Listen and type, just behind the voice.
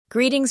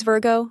Greetings,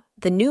 Virgo.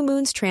 The new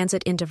moon's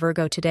transit into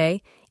Virgo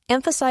today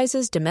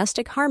emphasizes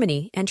domestic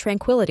harmony and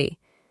tranquility.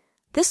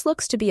 This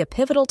looks to be a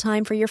pivotal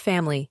time for your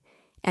family,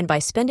 and by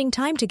spending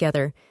time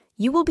together,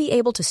 you will be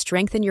able to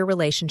strengthen your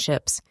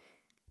relationships.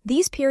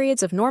 These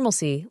periods of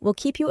normalcy will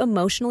keep you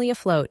emotionally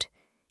afloat,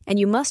 and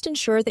you must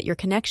ensure that your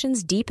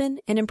connections deepen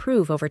and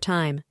improve over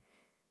time.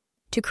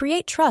 To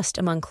create trust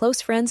among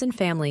close friends and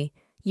family,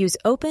 use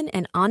open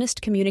and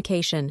honest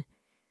communication.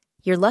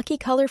 Your lucky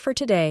color for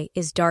today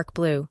is dark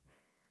blue.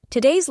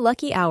 Today's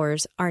lucky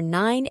hours are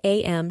 9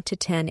 a.m. to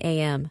 10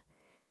 a.m.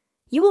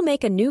 You will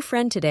make a new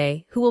friend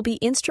today who will be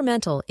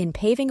instrumental in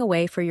paving a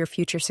way for your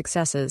future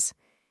successes.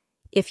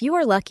 If you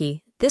are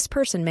lucky, this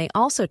person may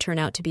also turn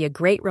out to be a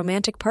great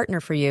romantic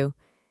partner for you.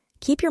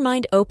 Keep your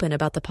mind open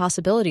about the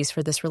possibilities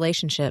for this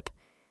relationship.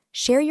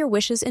 Share your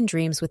wishes and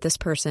dreams with this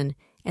person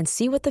and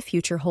see what the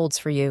future holds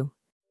for you.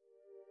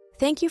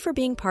 Thank you for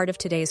being part of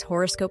today's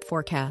horoscope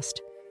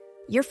forecast.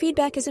 Your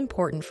feedback is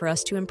important for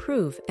us to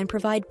improve and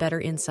provide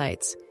better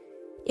insights.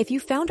 If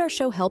you found our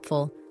show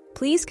helpful,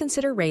 please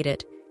consider rate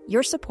it.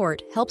 Your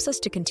support helps us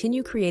to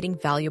continue creating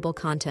valuable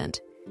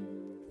content.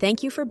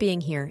 Thank you for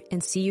being here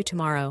and see you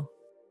tomorrow.